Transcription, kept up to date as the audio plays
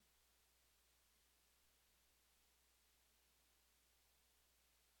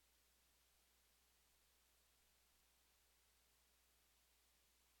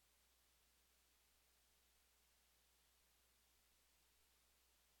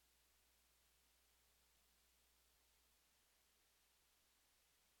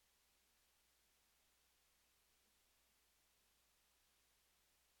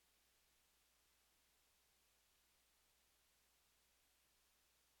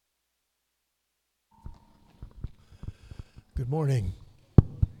Good morning.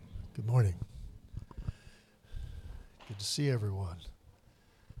 Good morning. Good to see everyone.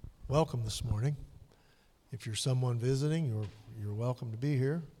 Welcome this morning. If you're someone visiting, you're welcome to be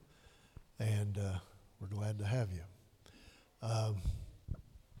here, and we're glad to have you.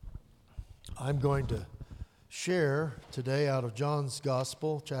 I'm going to share today out of John's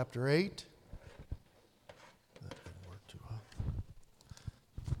Gospel, chapter 8. That didn't work too well.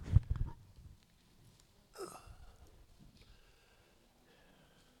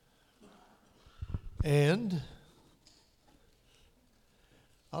 And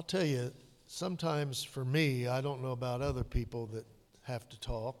I'll tell you, sometimes for me, I don't know about other people that have to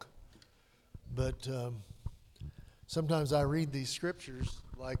talk, but sometimes I read these scriptures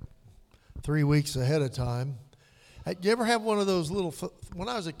like 3 weeks ahead of time. Do you ever have one of those little, when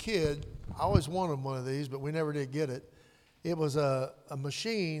I was a kid, I always wanted one of these, but we never did get it. It was a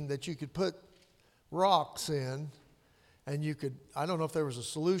machine that you could put rocks in, and you could, I don't know if there was a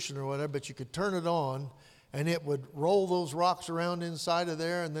solution or whatever, but you could turn it on, and it would roll those rocks around inside of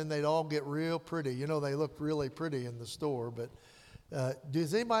there, and then they'd all get real pretty. You know, they look really pretty in the store, but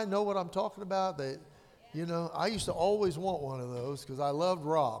does anybody know what I'm talking about? You know, I used to always want one of those because I loved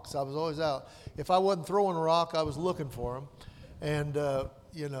rocks. I was always out. If I wasn't throwing a rock, I was looking for them. And,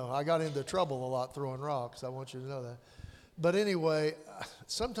 you know, I got into trouble a lot throwing rocks. I want you to know that. But anyway,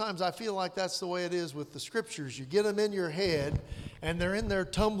 sometimes I feel like that's the way it is with the scriptures. You get them in your head, and they're in there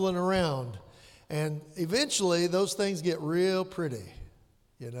tumbling around. And eventually, those things get real pretty.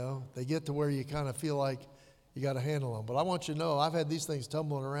 You know, they get to where you kind of feel like you got to handle them. But I want you to know, I've had these things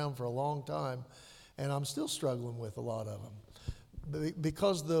tumbling around for a long time, and I'm still struggling with a lot of them.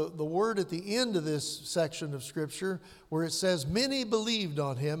 Because the word at the end of this section of Scripture, where it says, many believed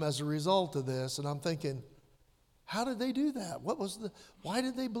on him as a result of this, and I'm thinking, how did they do that? Why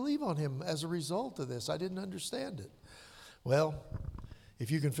did they believe on him as a result of this? I didn't understand it. Well, if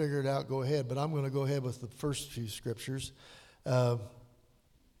you can figure it out, go ahead. But I'm going to go ahead with the first few scriptures. Let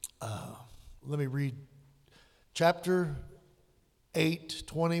me read chapter 8,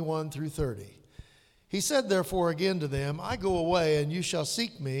 21 through 30. He said, therefore, again to them, I go away, and you shall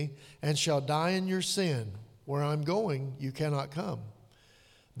seek me, and shall die in your sin. Where I'm going, you cannot come.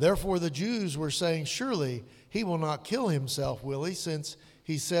 Therefore the Jews were saying, surely he will not kill himself, will he, since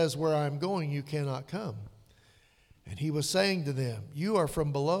he says, where I am going, you cannot come. And he was saying to them, you are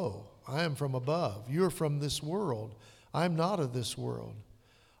from below, I am from above. You are from this world, I am not of this world.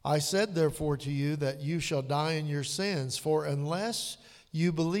 I said therefore to you that you shall die in your sins, for unless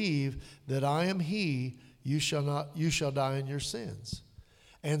you believe that I am he, you shall die in your sins.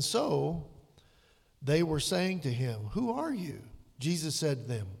 And so they were saying to him, who are you? Jesus said to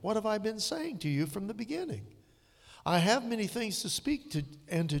them, what have I been saying to you from the beginning? I have many things to speak to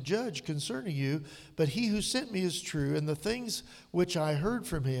and to judge concerning you, but he who sent me is true, and the things which I heard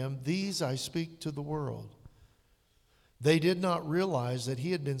from him, these I speak to the world. They did not realize that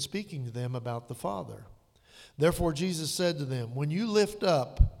he had been speaking to them about the Father. Therefore Jesus said to them, when you lift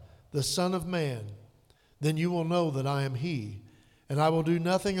up the Son of Man, then you will know that I am he, and I will do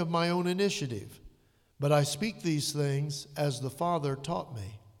nothing of my own initiative. But I speak these things as the Father taught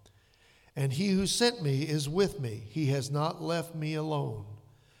me. And he who sent me is with me. He has not left me alone,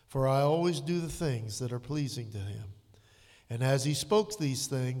 for I always do the things that are pleasing to him. And as he spoke these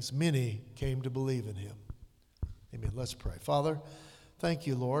things, many came to believe in him. Amen. Let's pray. Father, thank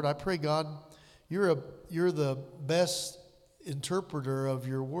you, Lord. I pray, God, you're the best interpreter of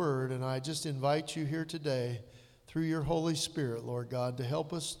your word, and I just invite you here today through your Holy Spirit, Lord God, to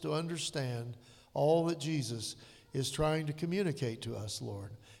help us to understand all that Jesus is trying to communicate to us,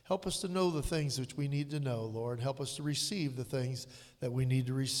 Lord. Help us to know the things which we need to know, Lord. Help us to receive the things that we need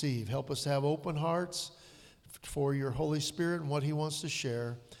to receive. Help us to have open hearts for your Holy Spirit and what he wants to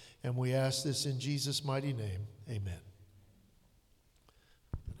share. And we ask this in Jesus' mighty name. Amen.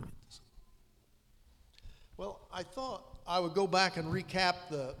 Well, I thought I would go back and recap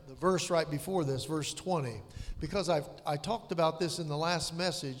the verse right before this, verse 20, because I talked about this in the last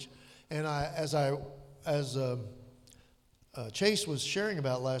message. And as Chase was sharing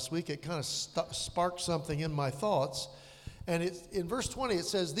about last week, it kind of sparked something in my thoughts. And in verse 20, it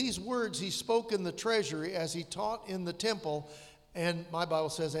says, these words he spoke in the treasury as he taught in the temple. And my Bible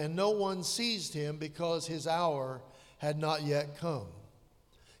says, and no one seized him because his hour had not yet come.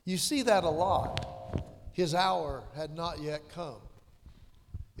 You see that a lot. His hour had not yet come.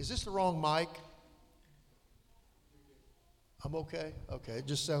 Is this the wrong mic? I'm okay? Okay, it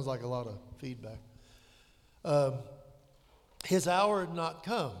just sounds like a lot of feedback. His hour had not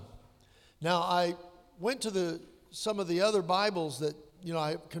come. Now, I went to some of the other Bibles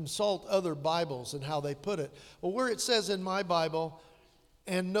I consult other Bibles and how they put it. Well, where it says in my Bible,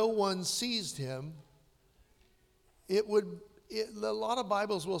 and no one seized him, a lot of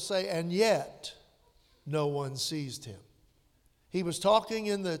Bibles will say, and yet no one seized him. He was talking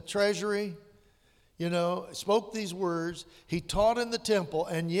in the treasury, spoke these words. He taught in the temple,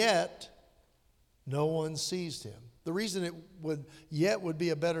 and yet no one seized him. The reason it would be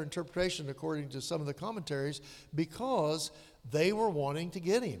a better interpretation, according to some of the commentaries, because they were wanting to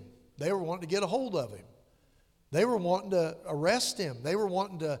get him. They were wanting to get a hold of him. They were wanting to arrest him. They were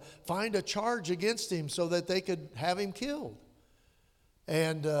wanting to find a charge against him so that they could have him killed.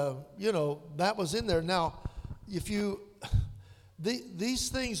 And, that was in there. Now, these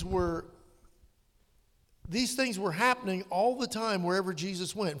things were happening all the time wherever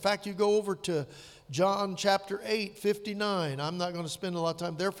Jesus went. In fact, you go over to John chapter 8, 59. I'm not going to spend a lot of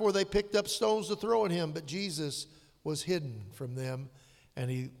time. Therefore, they picked up stones to throw at him, but Jesus was hidden from them, and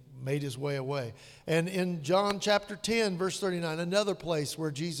he made his way away. And in John chapter 10, verse 39, another place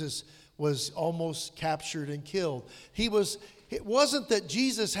where Jesus was almost captured and killed. It wasn't that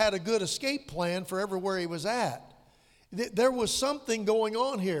Jesus had a good escape plan for everywhere he was at. There was something going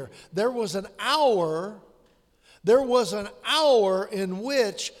on here. There was an hour in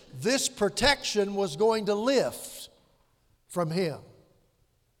which this protection was going to lift from him.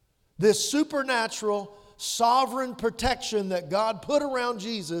 This supernatural, sovereign protection that God put around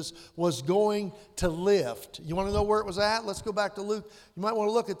Jesus was going to lift. You want to know where it was at? Let's go back to Luke. You might want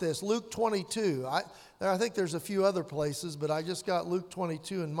to look at this. Luke 22. I think there's a few other places, but I just got Luke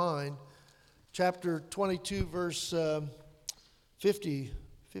 22 in mind. Chapter 22, verse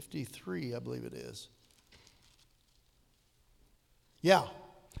 53, I believe it is. Yeah.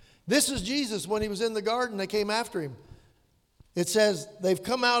 This is Jesus when he was in the garden. They came after him. It says, they've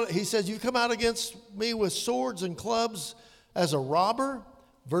come out. He says, you've come out against me with swords and clubs as a robber.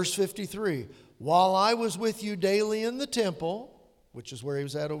 Verse 53, while I was with you daily in the temple, which is where he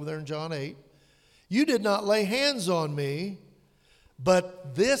was at over there in John 8, you did not lay hands on me,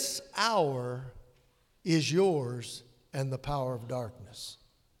 but this hour is yours and the power of darkness.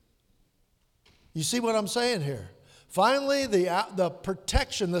 You see what I'm saying here? Finally, the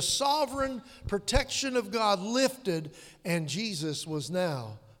protection, the sovereign protection of God lifted, and Jesus was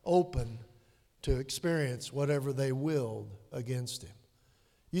now open to experience whatever they willed against him.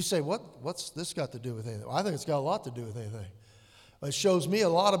 You say, what's this got to do with anything? Well, I think it's got a lot to do with anything. It shows me a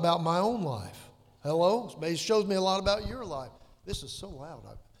lot about my own life. Hello? It shows me a lot about your life. This is so loud.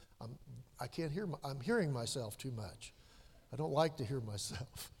 I can't hear. I'm hearing myself too much. I don't like to hear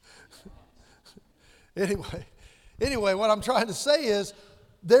myself. Anyway, what I'm trying to say is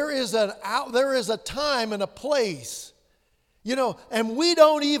there is a time and a place, and we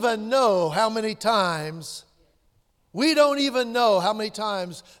don't even know how many times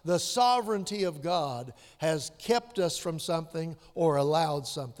the sovereignty of God has kept us from something or allowed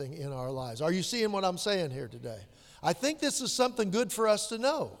something in our lives. Are you seeing what I'm saying here today? I think this is something good for us to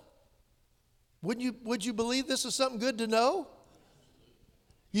know. Would you believe this is something good to know?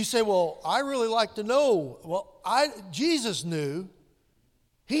 You say, well, I really like to know. Well, Jesus knew.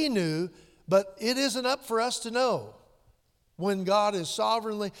 He knew, but it isn't up for us to know when God is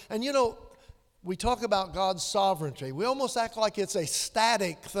sovereignly. And we talk about God's sovereignty. We almost act like it's a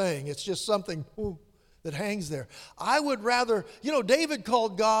static thing. It's just something that hangs there. I would rather, David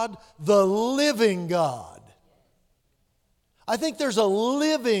called God the living God. I think there's a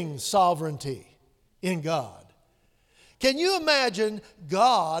living sovereignty in God. Can you imagine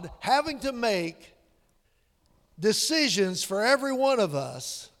God having to make decisions for every one of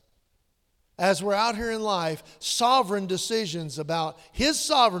us as we're out here in life, sovereign decisions about His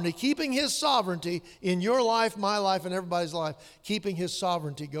sovereignty, keeping His sovereignty in your life, my life, and everybody's life, keeping His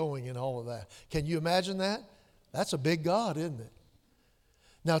sovereignty going in all of that? Can you imagine that? That's a big God, isn't it?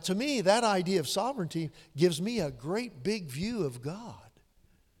 Now, to me, that idea of sovereignty gives me a great big view of God.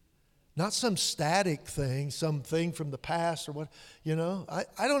 Not some static thing, something from the past or what, I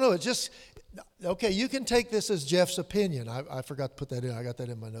don't know. It's just, okay, you can take this as Jeff's opinion. I forgot to put that in. I got that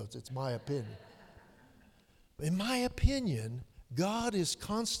in my notes. It's my opinion. In my opinion, God is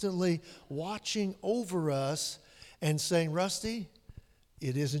constantly watching over us and saying, Rusty,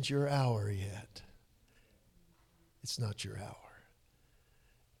 it isn't your hour yet. It's not your hour.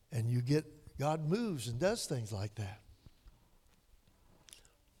 And God moves and does things like that.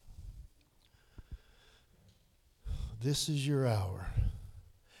 This is your hour.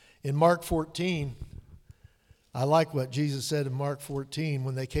 In Mark 14, I like what Jesus said in Mark 14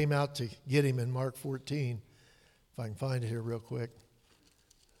 when they came out to get him in Mark 14. If I can find it here real quick.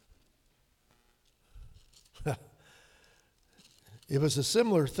 It was a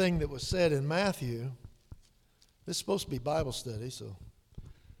similar thing that was said in Matthew. This is supposed to be Bible study, so.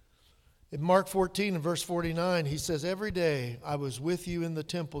 In Mark 14 and verse 49, he says, every day I was with you in the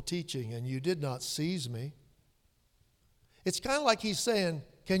temple teaching, and you did not seize me. It's kind of like he's saying,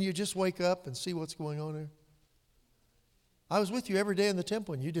 can you just wake up and see what's going on here? I was with you every day in the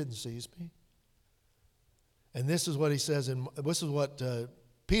temple, and you didn't seize me. And this is what he says, and this is what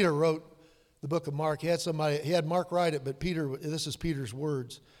Peter wrote the book of Mark. He had Mark write it, but this is Peter's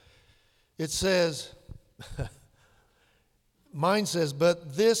words. It says, mine says,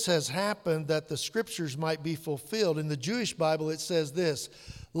 but this has happened that the scriptures might be fulfilled. In the Jewish Bible, it says this,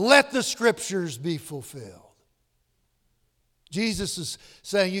 let the scriptures be fulfilled. Jesus is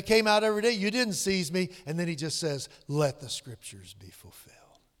saying, you came out every day, you didn't seize me, and then he just says, let the scriptures be fulfilled.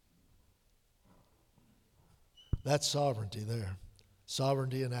 That's sovereignty there.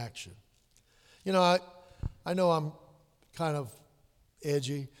 Sovereignty in action. You know, I know I'm kind of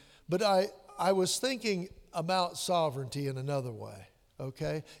edgy, but I was thinking about sovereignty in another way,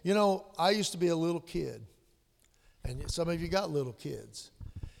 okay? You know, I used to be a little kid, and some of you got little kids.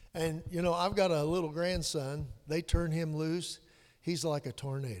 And, you know, I've got a little grandson. They turn him loose. He's like a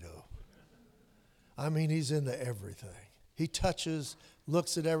tornado. I mean, he's into everything. He touches,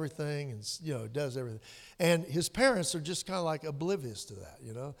 looks at everything, and, you know, does everything. And his parents are just kind of like oblivious to that,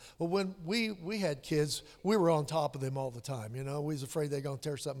 you know. Well, when we had kids, we were on top of them all the time, you know. We was afraid they're going to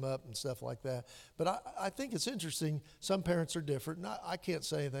tear something up and stuff like that. But I think it's interesting. Some parents are different. I can't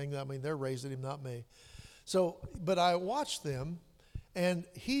say anything. I mean, they're raising him, not me. So, but I watched them, and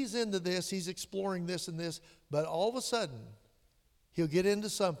he's into this. He's exploring this and this. But all of a sudden, he'll get into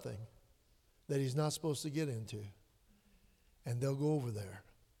something that he's not supposed to get into. And they'll go over there,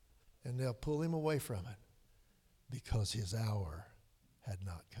 and they'll pull him away from it because his hour had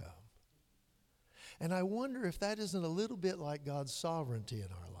not come. And I wonder if that isn't a little bit like God's sovereignty in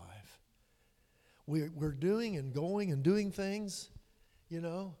our life. We're doing and going and doing things, you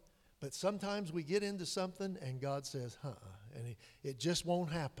know, but sometimes we get into something and God says, and it just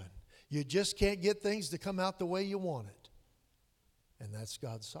won't happen. You just can't get things to come out the way you want it. And that's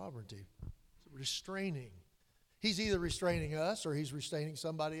God's sovereignty, restraining. He's either restraining us or he's restraining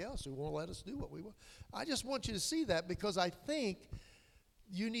somebody else who won't let us do what we want. I just want you to see that because I think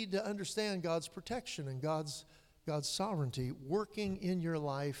you need to understand God's protection and God's sovereignty working in your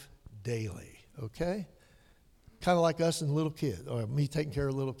life daily, okay? Kind of like us and little kids, or me taking care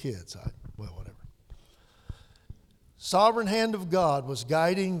of little kids. Whatever. Sovereign hand of God was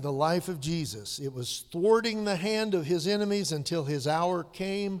guiding the life of Jesus. It was thwarting the hand of his enemies until his hour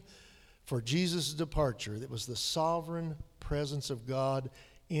came for Jesus' departure. It was the sovereign presence of God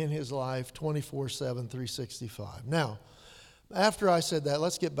in his life 24/7, 365. Now, after I said that,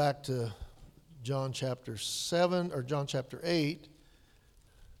 let's get back to John chapter 7 or John chapter 8,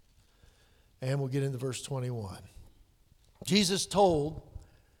 and we'll get into verse 21. Jesus told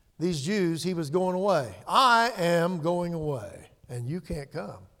these Jews he was going away. I am going away, and you can't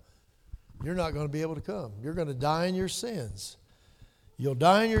come. You're not going to be able to come. You're going to die in your sins. You'll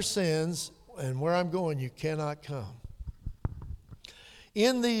die in your sins, and where I'm going, you cannot come.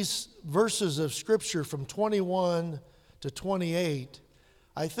 In these verses of Scripture from 21 to 28,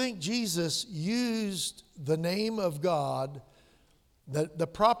 I think Jesus used the name of God, the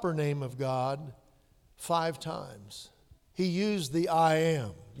proper name of God, 5 times. He used the I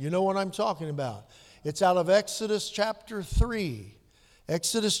am. You know what I'm talking about. It's out of Exodus chapter 3.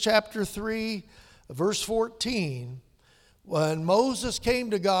 Exodus chapter 3, verse 14. When Moses came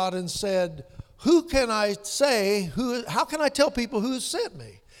to God and said, how can I tell people who has sent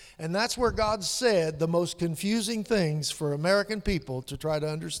me? And that's where God said the most confusing things for American people to try to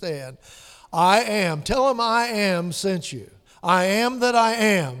understand. I am. Tell them I am sent you. I am that I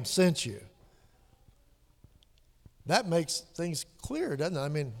am sent you. That makes things clear, doesn't it? I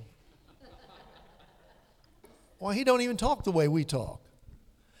mean, well, he don't even talk the way we talk.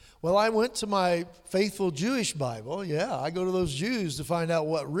 Well, I went to my faithful Jewish Bible. Yeah, I go to those Jews to find out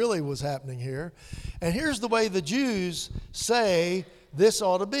what really was happening here. And here's the way the Jews say this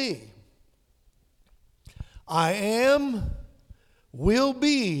ought to be. I am, will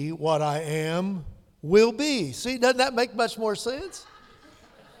be what I am, will be. See, doesn't that make much more sense?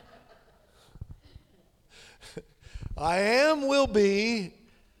 I am, will be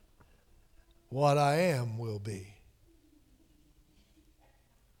what I am, will be.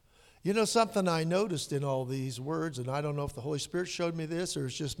 You know something I noticed in all these words, and I don't know if the Holy Spirit showed me this or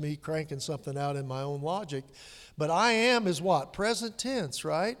it's just me cranking something out in my own logic, but I am is what? Present tense,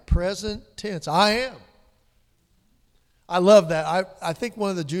 right? Present tense. I am. I love that. I think one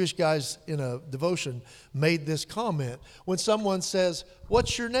of the Jewish guys in a devotion made this comment. When someone says,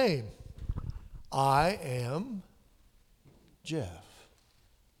 "What's your name?" "I am Jeff."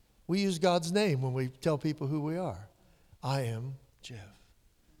 We use God's name when we tell people who we are. I am Jeff.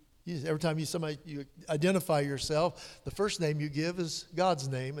 Every time you identify yourself, the first name you give is God's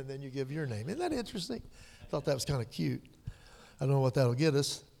name, and then you give your name. Isn't that interesting? I thought that was kind of cute. I don't know what that'll get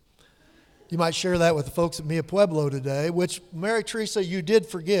us. You might share that with the folks at Mia Pueblo today, which, Mary Teresa, you did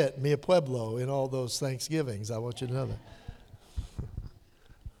forget Mia Pueblo in all those Thanksgivings. I want you to know that.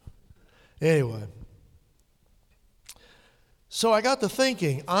 Anyway. So I got to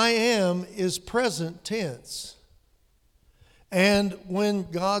thinking, I am is present tense. And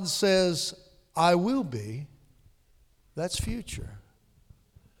when God says, I will be, that's future.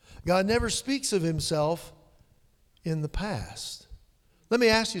 God never speaks of himself in the past. Let me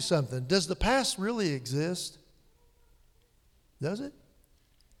ask you something. Does the past really exist? Does it?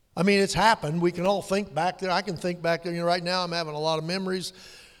 I mean, it's happened. We can all think back there. I can think back there. Right now I'm having a lot of memories.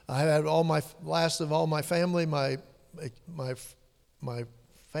 I had last of all my family. My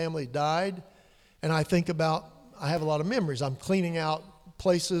family died. And I think about, I have a lot of memories. I'm cleaning out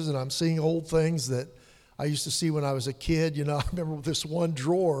places and I'm seeing old things that I used to see when I was a kid. I remember this one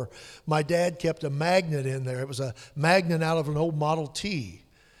drawer, my dad kept a magnet in there. It was a magnet out of an old Model T,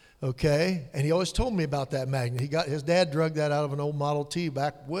 okay? And he always told me about that magnet. His dad drug that out of an old Model T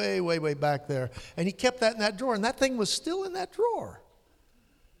back way, way, way back there. And he kept that in that drawer, and that thing was still in that drawer.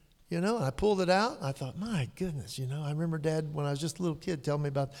 And I pulled it out, and I thought, my goodness, I remember Dad, when I was just a little kid, telling me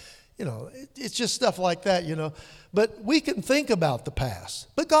about, it's just stuff like that, But we can think about the past.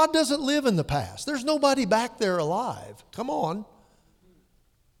 But God doesn't live in the past. There's nobody back there alive. Come on.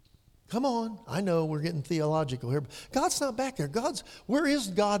 Come on. I know we're getting theological here, but God's not back there. Where is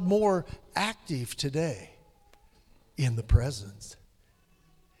God more active today? In the present.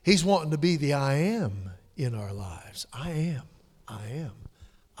 He's wanting to be the I am in our lives. I am. I am.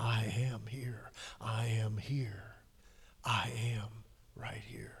 I am here. I am here. I am right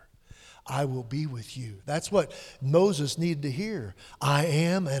here. I will be with you. That's what Moses needed to hear. I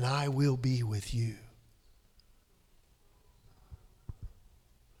am and I will be with you.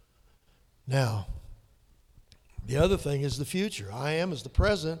 Now, the other thing is the future. I am is the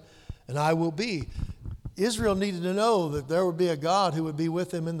present and I will be. Israel needed to know that there would be a God who would be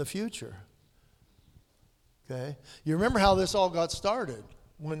with them in the future. Okay? You remember how this all got started.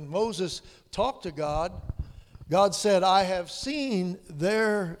 When Moses talked to God, God said, I have seen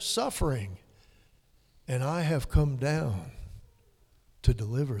their suffering, and I have come down to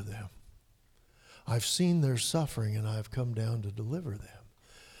deliver them. I've seen their suffering, and I have come down to deliver them.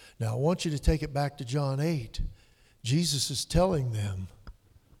 Now, I want you to take it back to John 8. Jesus is telling them,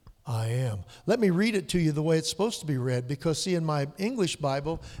 I am. Let me read it to you the way it's supposed to be read, because, see, in my English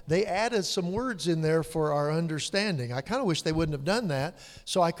Bible, they added some words in there for our understanding. I kind of wish they wouldn't have done that,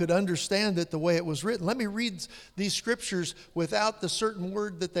 so I could understand it the way it was written. Let me read these scriptures without the certain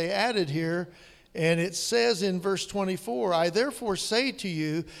word that they added here. And it says in verse 24, I therefore say to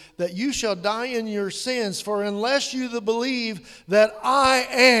you that you shall die in your sins, for unless you believe that I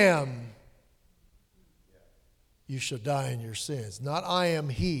am, you shall die in your sins. Not I am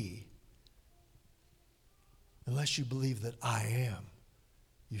he. Unless you believe that I am,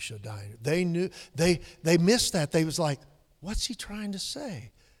 you shall die. They knew, they missed that. They was like, what's he trying to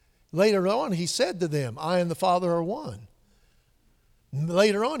say? Later on, he said to them, I and the Father are one.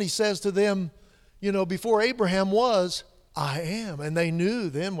 Later on, he says to them, before Abraham was, I am. And they knew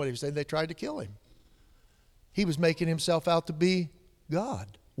then what he was saying. They tried to kill him. He was making himself out to be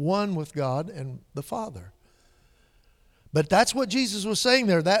God, one with God and the Father. But that's what Jesus was saying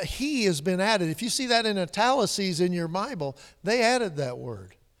there, that he has been added. If you see that in italics in your Bible, they added that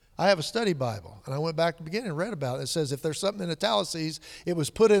word. I have a study Bible, and I went back to the beginning and read about it. It says if there's something in italics, it was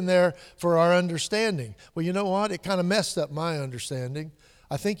put in there for our understanding. Well, you know what? It kind of messed up my understanding.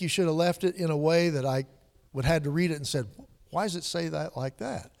 I think you should have left it in a way that I would have had to read it and said, why does it say that like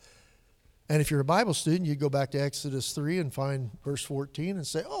that? And if you're a Bible student, you go back to Exodus 3 and find verse 14 and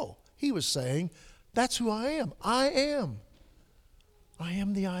say, oh, he was saying, that's who I am. I am. I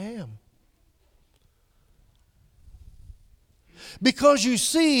am the I am. Because you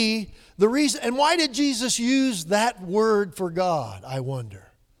see the reason, and why did Jesus use that word for God, I wonder?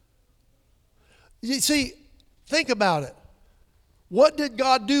 You see, think about it. What did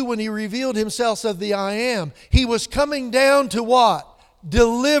God do when he revealed himself as the I am? He was coming down to what?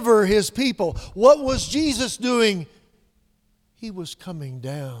 Deliver his people. What was Jesus doing? He was coming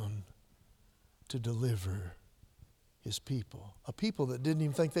down to deliver his people. A people that didn't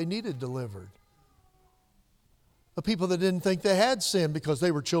even think they needed delivered. A people that didn't think they had sin because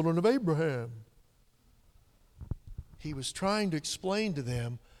they were children of Abraham. He was trying to explain to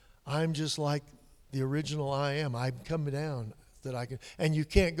them, I'm just like the original I am. I'm coming down that I can, and you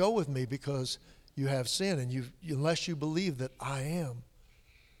can't go with me because you have sin, and unless you believe that I am,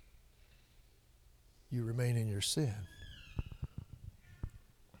 you remain in your sin.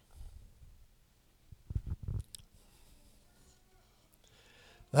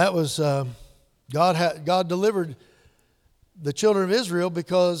 That was God delivered the children of Israel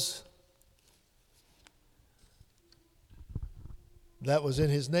because that was in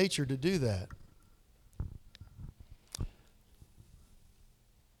His nature to do that.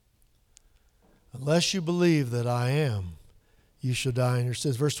 Unless you believe that I am, you shall die in your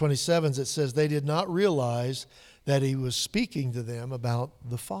sins. Verse 27, it says, they did not realize that He was speaking to them about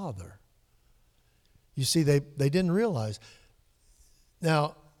the Father. You see, they didn't realize.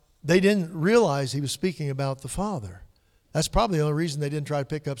 Now, they didn't realize He was speaking about the Father. That's probably the only reason they didn't try to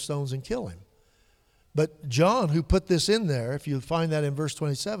pick up stones and kill Him. But John, who put this in there, if you find that in verse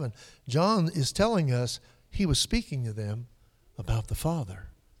 27, John is telling us he was speaking to them about the Father.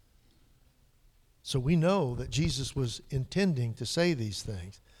 So we know that Jesus was intending to say these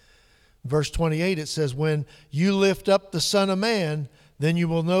things. Verse 28, it says, when you lift up the Son of Man, then you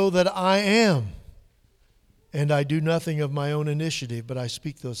will know that I am. And I do nothing of my own initiative, but I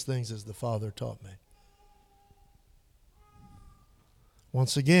speak those things as the Father taught me.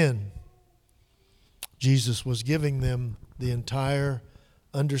 Once again, Jesus was giving them the entire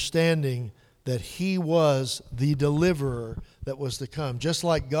understanding that He was the deliverer that was to come. Just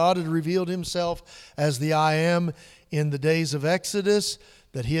like God had revealed Himself as the I am in the days of Exodus,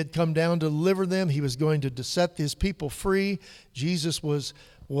 that He had come down to deliver them, He was going to set His people free. Jesus was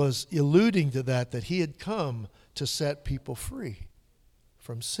alluding to that He had come to set people free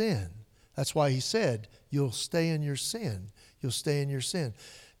from sin. That's why He said, you'll stay in your sin. You'll stay in your sin.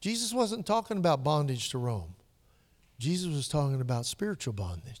 Jesus wasn't talking about bondage to Rome. Jesus was talking about spiritual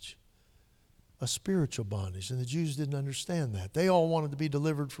bondage. A spiritual bondage. And the Jews didn't understand that. They all wanted to be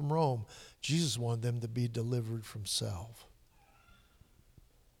delivered from Rome. Jesus wanted them to be delivered from self.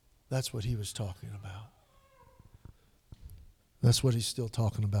 That's what He was talking about. That's what He's still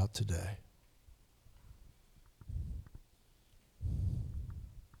talking about today.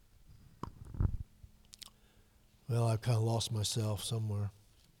 Well, I've kind of lost myself somewhere.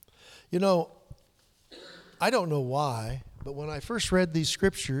 You know, I don't know why, but when I first read these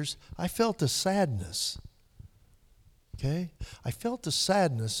scriptures, I felt a sadness. Okay? I felt a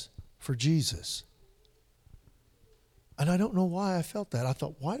sadness for Jesus. And I don't know why I felt that. I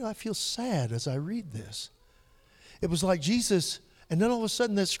thought, why do I feel sad as I read this? It was like Jesus, and then all of a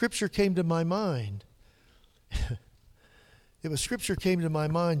sudden that scripture came to my mind. Scripture came to my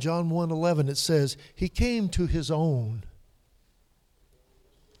mind, John 1:11, it says, He came to His own.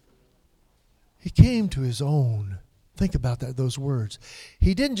 He came to His own. Think about that, those words.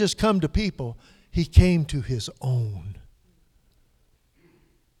 He didn't just come to people, He came to His own.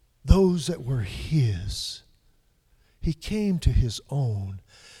 Those that were His. He came to His own,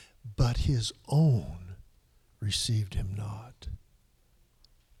 but His own received Him not.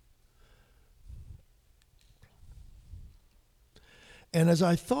 And as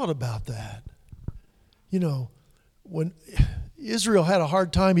I thought about that, you know, when Israel had a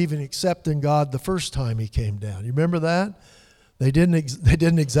hard time even accepting God the first time He came down. You remember that? They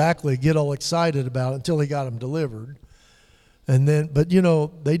didn't exactly get all excited about it until He got them delivered. And then, but you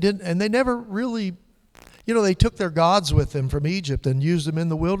know, they didn't, and they never really, you know, they took their gods with them from Egypt and used them in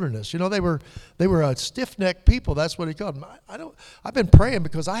the wilderness. You know, they were a stiff-necked people. That's what He called them. I've been praying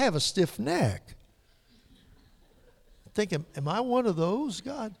because I have a stiff neck. Thinking, am I one of those,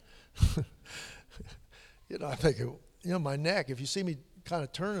 God? You know, I think, you know, my neck, if you see me kind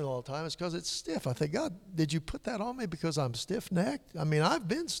of turning all the time, it's because it's stiff. I think, God, did you put that on me because I'm stiff-necked? I mean, I've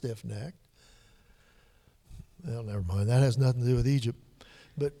been stiff-necked. Well, never mind. That has nothing to do with Egypt.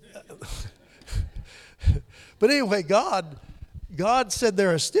 But anyway, God said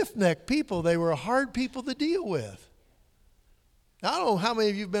they're a stiff-necked people. They were a hard people to deal with. Now, I don't know how many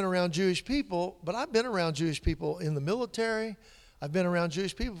of you have been around Jewish people, but I've been around Jewish people in the military. I've been around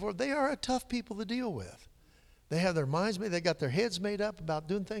Jewish people before. They are a tough people to deal with. They have their minds made. They got their heads made up about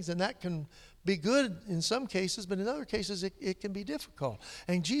doing things, and that can be good in some cases, but in other cases it can be difficult.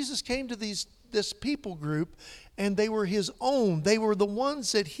 And Jesus came to this people group, and they were His own. They were the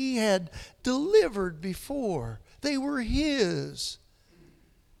ones that He had delivered before. They were His,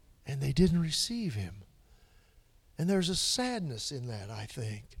 and they didn't receive Him. And there's a sadness in that, I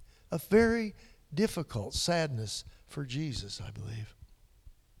think. A very difficult sadness for Jesus, I believe.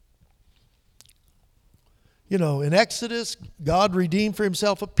 You know, in Exodus, God redeemed for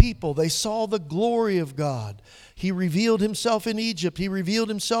himself a people. They saw the glory of God. He revealed himself in Egypt. He revealed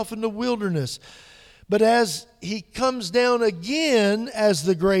himself in the wilderness. But as he comes down again as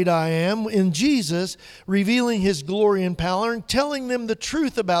the great I am in Jesus, revealing his glory and power and telling them the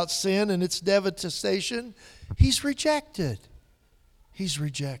truth about sin and its devastation, he's rejected. He's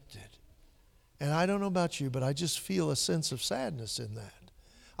rejected. And I don't know about you, but I just feel a sense of sadness in that.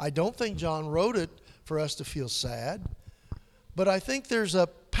 I don't think John wrote it for us to feel sad, but I think there's a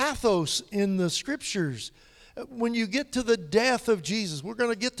pathos in the scriptures. When you get to the death of Jesus, we're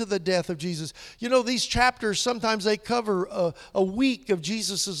going to get to the death of Jesus. You know, these chapters, sometimes they cover a week of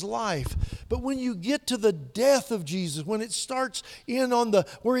Jesus' life. But when you get to the death of Jesus, when it starts in on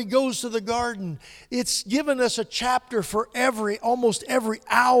where he goes to the garden, it's given us a chapter for almost every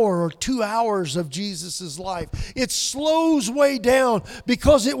hour or 2 hours of Jesus' life. It slows way down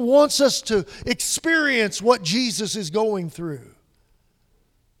because it wants us to experience what Jesus is going through.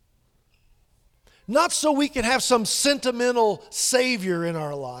 Not so we can have some sentimental Savior in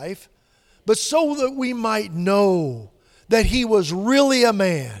our life, but so that we might know that he was really a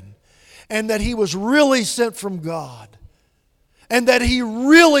man and that he was really sent from God and that he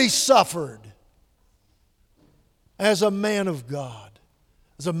really suffered as a man of God,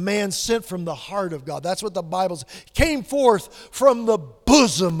 as a man sent from the heart of God. That's what the Bible says. Came forth from the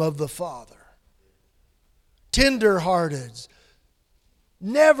bosom of the Father. Tender-hearted.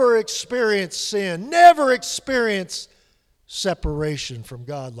 Never experienced sin. Never experienced separation from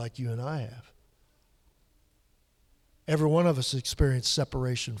God like you and I have. Every one of us experienced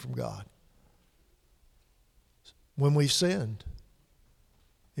separation from God. When we've sinned,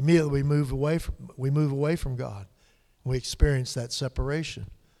 immediately we move away from God. We experience that separation.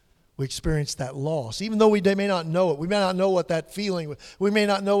 We experience that loss. Even though we may not know it. We may not know what that feeling, we may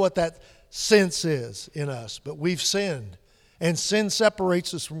not know what that sense is in us, but we've sinned. And sin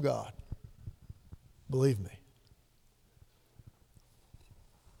separates us from God. Believe me.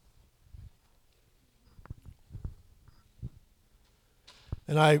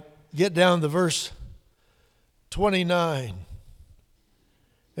 And I get down to verse 29.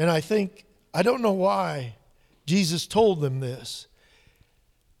 And I don't know why Jesus told them this.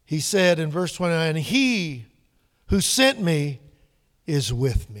 He said in verse 29, he who sent me is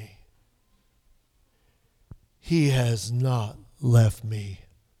with me. He has not left me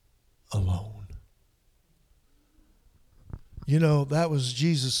alone. You know, that was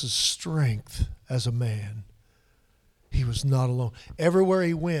Jesus' strength as a man. He was not alone. Everywhere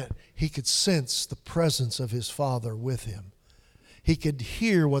he went, he could sense the presence of his Father with him. He could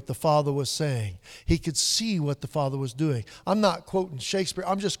hear what the Father was saying. He could see what the Father was doing. I'm not quoting Shakespeare.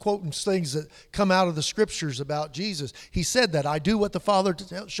 I'm just quoting things that come out of the scriptures about Jesus. He said that. I do what the Father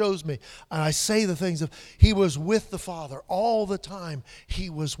shows me. And I say the things of, he was with the Father all the time. He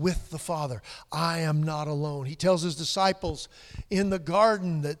was with the Father. I am not alone. He tells his disciples in the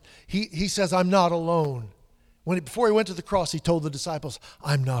garden that he says, I'm not alone. Before he went to the cross, he told the disciples,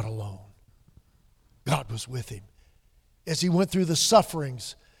 I'm not alone. God was with him. As he went through the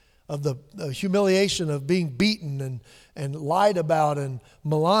sufferings of the humiliation of being beaten and lied about and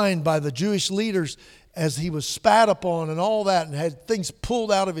maligned by the Jewish leaders, as he was spat upon and all that and had things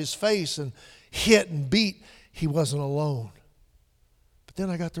pulled out of his face and hit and beat, he wasn't alone. But then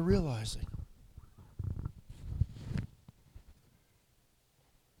I got to realizing.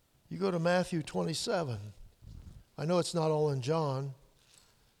 You go to Matthew 27. I know it's not all in John,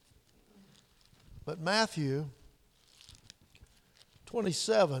 but Matthew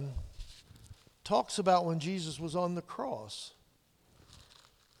 27 talks about when Jesus was on the cross.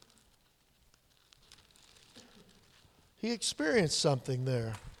 He experienced something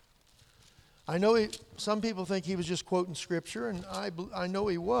there. I know some people think he was just quoting Scripture, and I know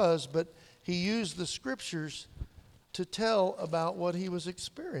he was, but he used the Scriptures to tell about what he was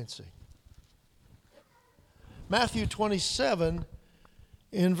experiencing. Matthew 27,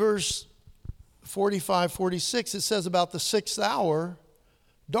 in verse 45, 46, it says about the 6th hour,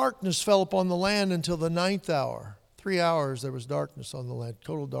 darkness fell upon the land until the 9th hour. 3 hours there was darkness on the land,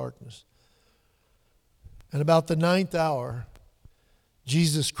 total darkness. And about the 9th hour,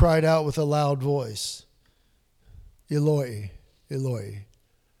 Jesus cried out with a loud voice, Eloi, Eloi,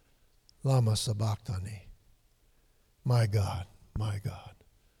 lama sabachthani. My God,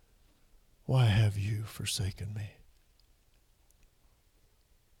 why have you forsaken me?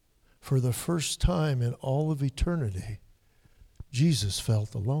 For the first time in all of eternity, Jesus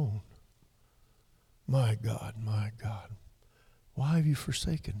felt alone. My God, why have you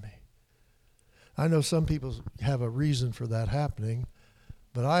forsaken me? I know some people have a reason for that happening,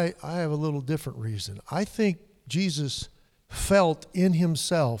 But I have a little different reason. I think Jesus felt in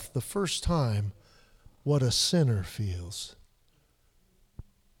himself the first time what a sinner feels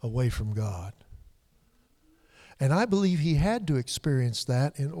away from God. And I believe he had to experience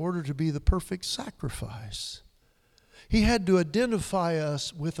that in order to be the perfect sacrifice. He had to identify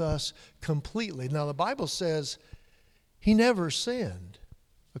us with us completely. Now the Bible says he never sinned,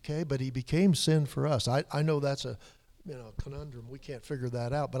 okay, but he became sin for us. I know that's a conundrum. We can't figure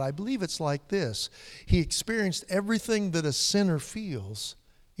that out. But I believe it's like this. He experienced everything that a sinner feels,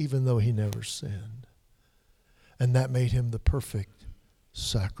 even though he never sinned. And that made him the perfect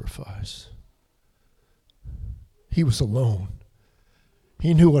sacrifice. He was alone.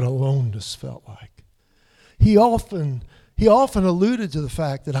 He knew what aloneness felt like. He often alluded to the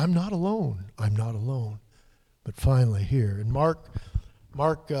fact that I'm not alone. I'm not alone. But finally here, in Mark,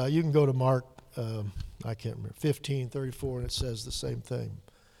 you can go to Mark, I can't remember, 15:34, and it says the same thing.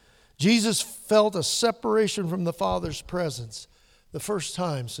 Jesus felt a separation from the Father's presence the first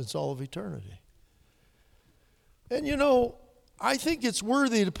time since all of eternity. And I think it's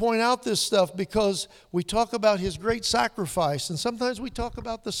worthy to point out this stuff because we talk about his great sacrifice, and sometimes we talk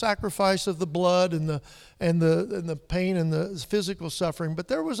about the sacrifice of the blood and the pain and the physical suffering. But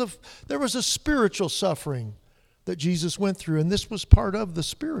there was a spiritual suffering that Jesus went through, and this was part of the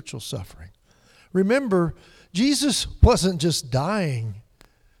spiritual suffering. Remember, Jesus wasn't just dying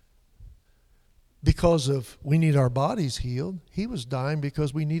because of we need our bodies healed. He was dying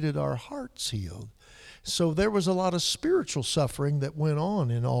because we needed our hearts healed. So there was a lot of spiritual suffering that went on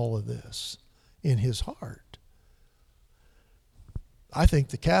in all of this, in his heart. I think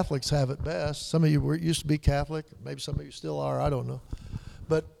the Catholics have it best. Some of you used to be Catholic. Maybe some of you still are. I don't know.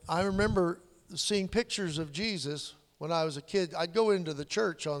 But I remember seeing pictures of Jesus when I was a kid. I'd go into the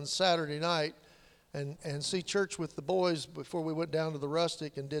church on Saturday night and see church with the boys before we went down to the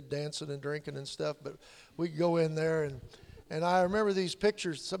Rustic and did dancing and drinking and stuff. But we'd go in there and I remember these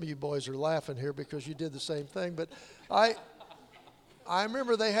pictures. Some of you boys are laughing here because you did the same thing. But I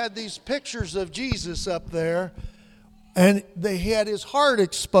remember they had these pictures of Jesus up there, and he had his heart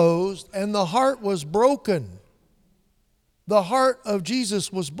exposed, and the heart was broken. The heart of Jesus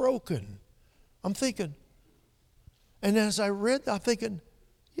was broken. I'm thinking, and as I read, I'm thinking,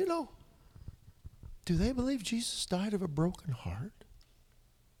 do they believe Jesus died of a broken heart?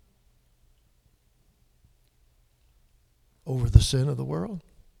 Over the sin of the world?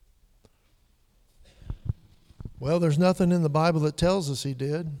 Well, there's nothing in the Bible that tells us he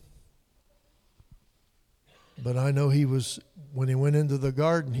did. But I know when he went into the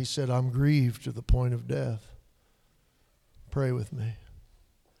garden, he said, I'm grieved to the point of death. Pray with me.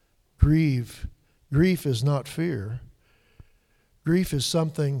 Grief is not fear. Grief is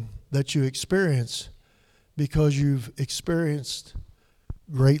something that you experience because you've experienced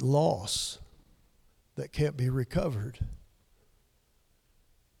great loss that can't be recovered.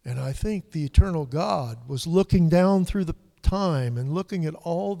 And I think the eternal God was looking down through the time and looking at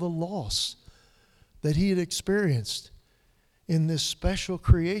all the loss that he had experienced in this special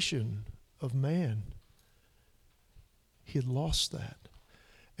creation of man. He had lost that.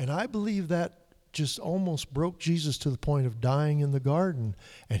 And I believe that just almost broke Jesus to the point of dying in the garden.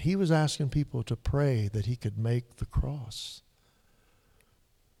 And he was asking people to pray that he could make the cross.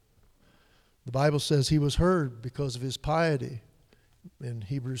 The Bible says he was heard because of his piety. In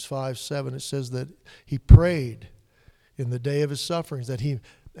Hebrews 5:7 it says that he prayed in the day of his sufferings, that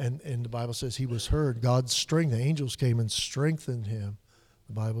and the Bible says he was heard. God's strength, the angels came and strengthened him,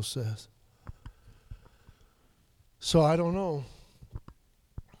 the Bible says. So I don't know.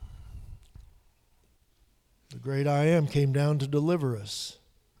 The great I Am came down to deliver us.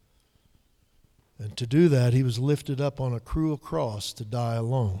 And to do that, he was lifted up on a cruel cross to die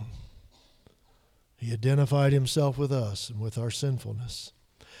alone. He identified himself with us and with our sinfulness.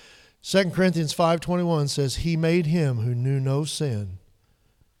 2 Corinthians 5:21 says, he made him who knew no sin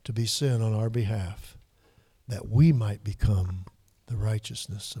to be sin on our behalf, that we might become the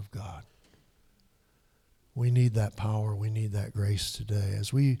righteousness of God. We need that power. We need that grace today.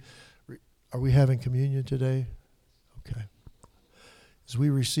 Are we having communion today? Okay. As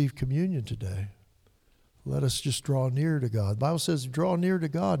we receive communion today, let us just draw near to God. The Bible says, draw near to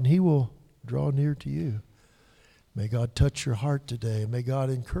God and he will draw near to you. May God touch your heart today. May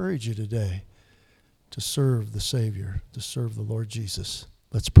God encourage you today to serve the Savior, to serve the Lord Jesus.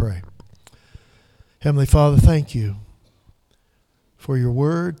 Let's pray. Heavenly Father, thank you for your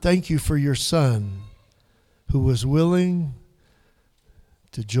word. Thank you for your Son who was willing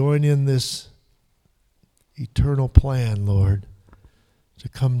to join in this eternal plan, Lord, to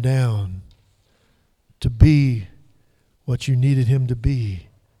come down, to be what you needed him to be,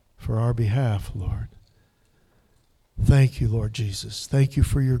 for our behalf, Lord. Thank you, Lord Jesus. Thank you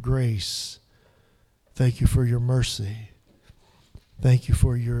for your grace. Thank you for your mercy. Thank you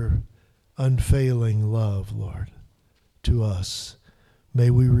for your unfailing love, Lord, to us. May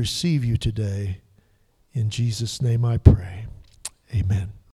we receive you today. In Jesus' name I pray. Amen.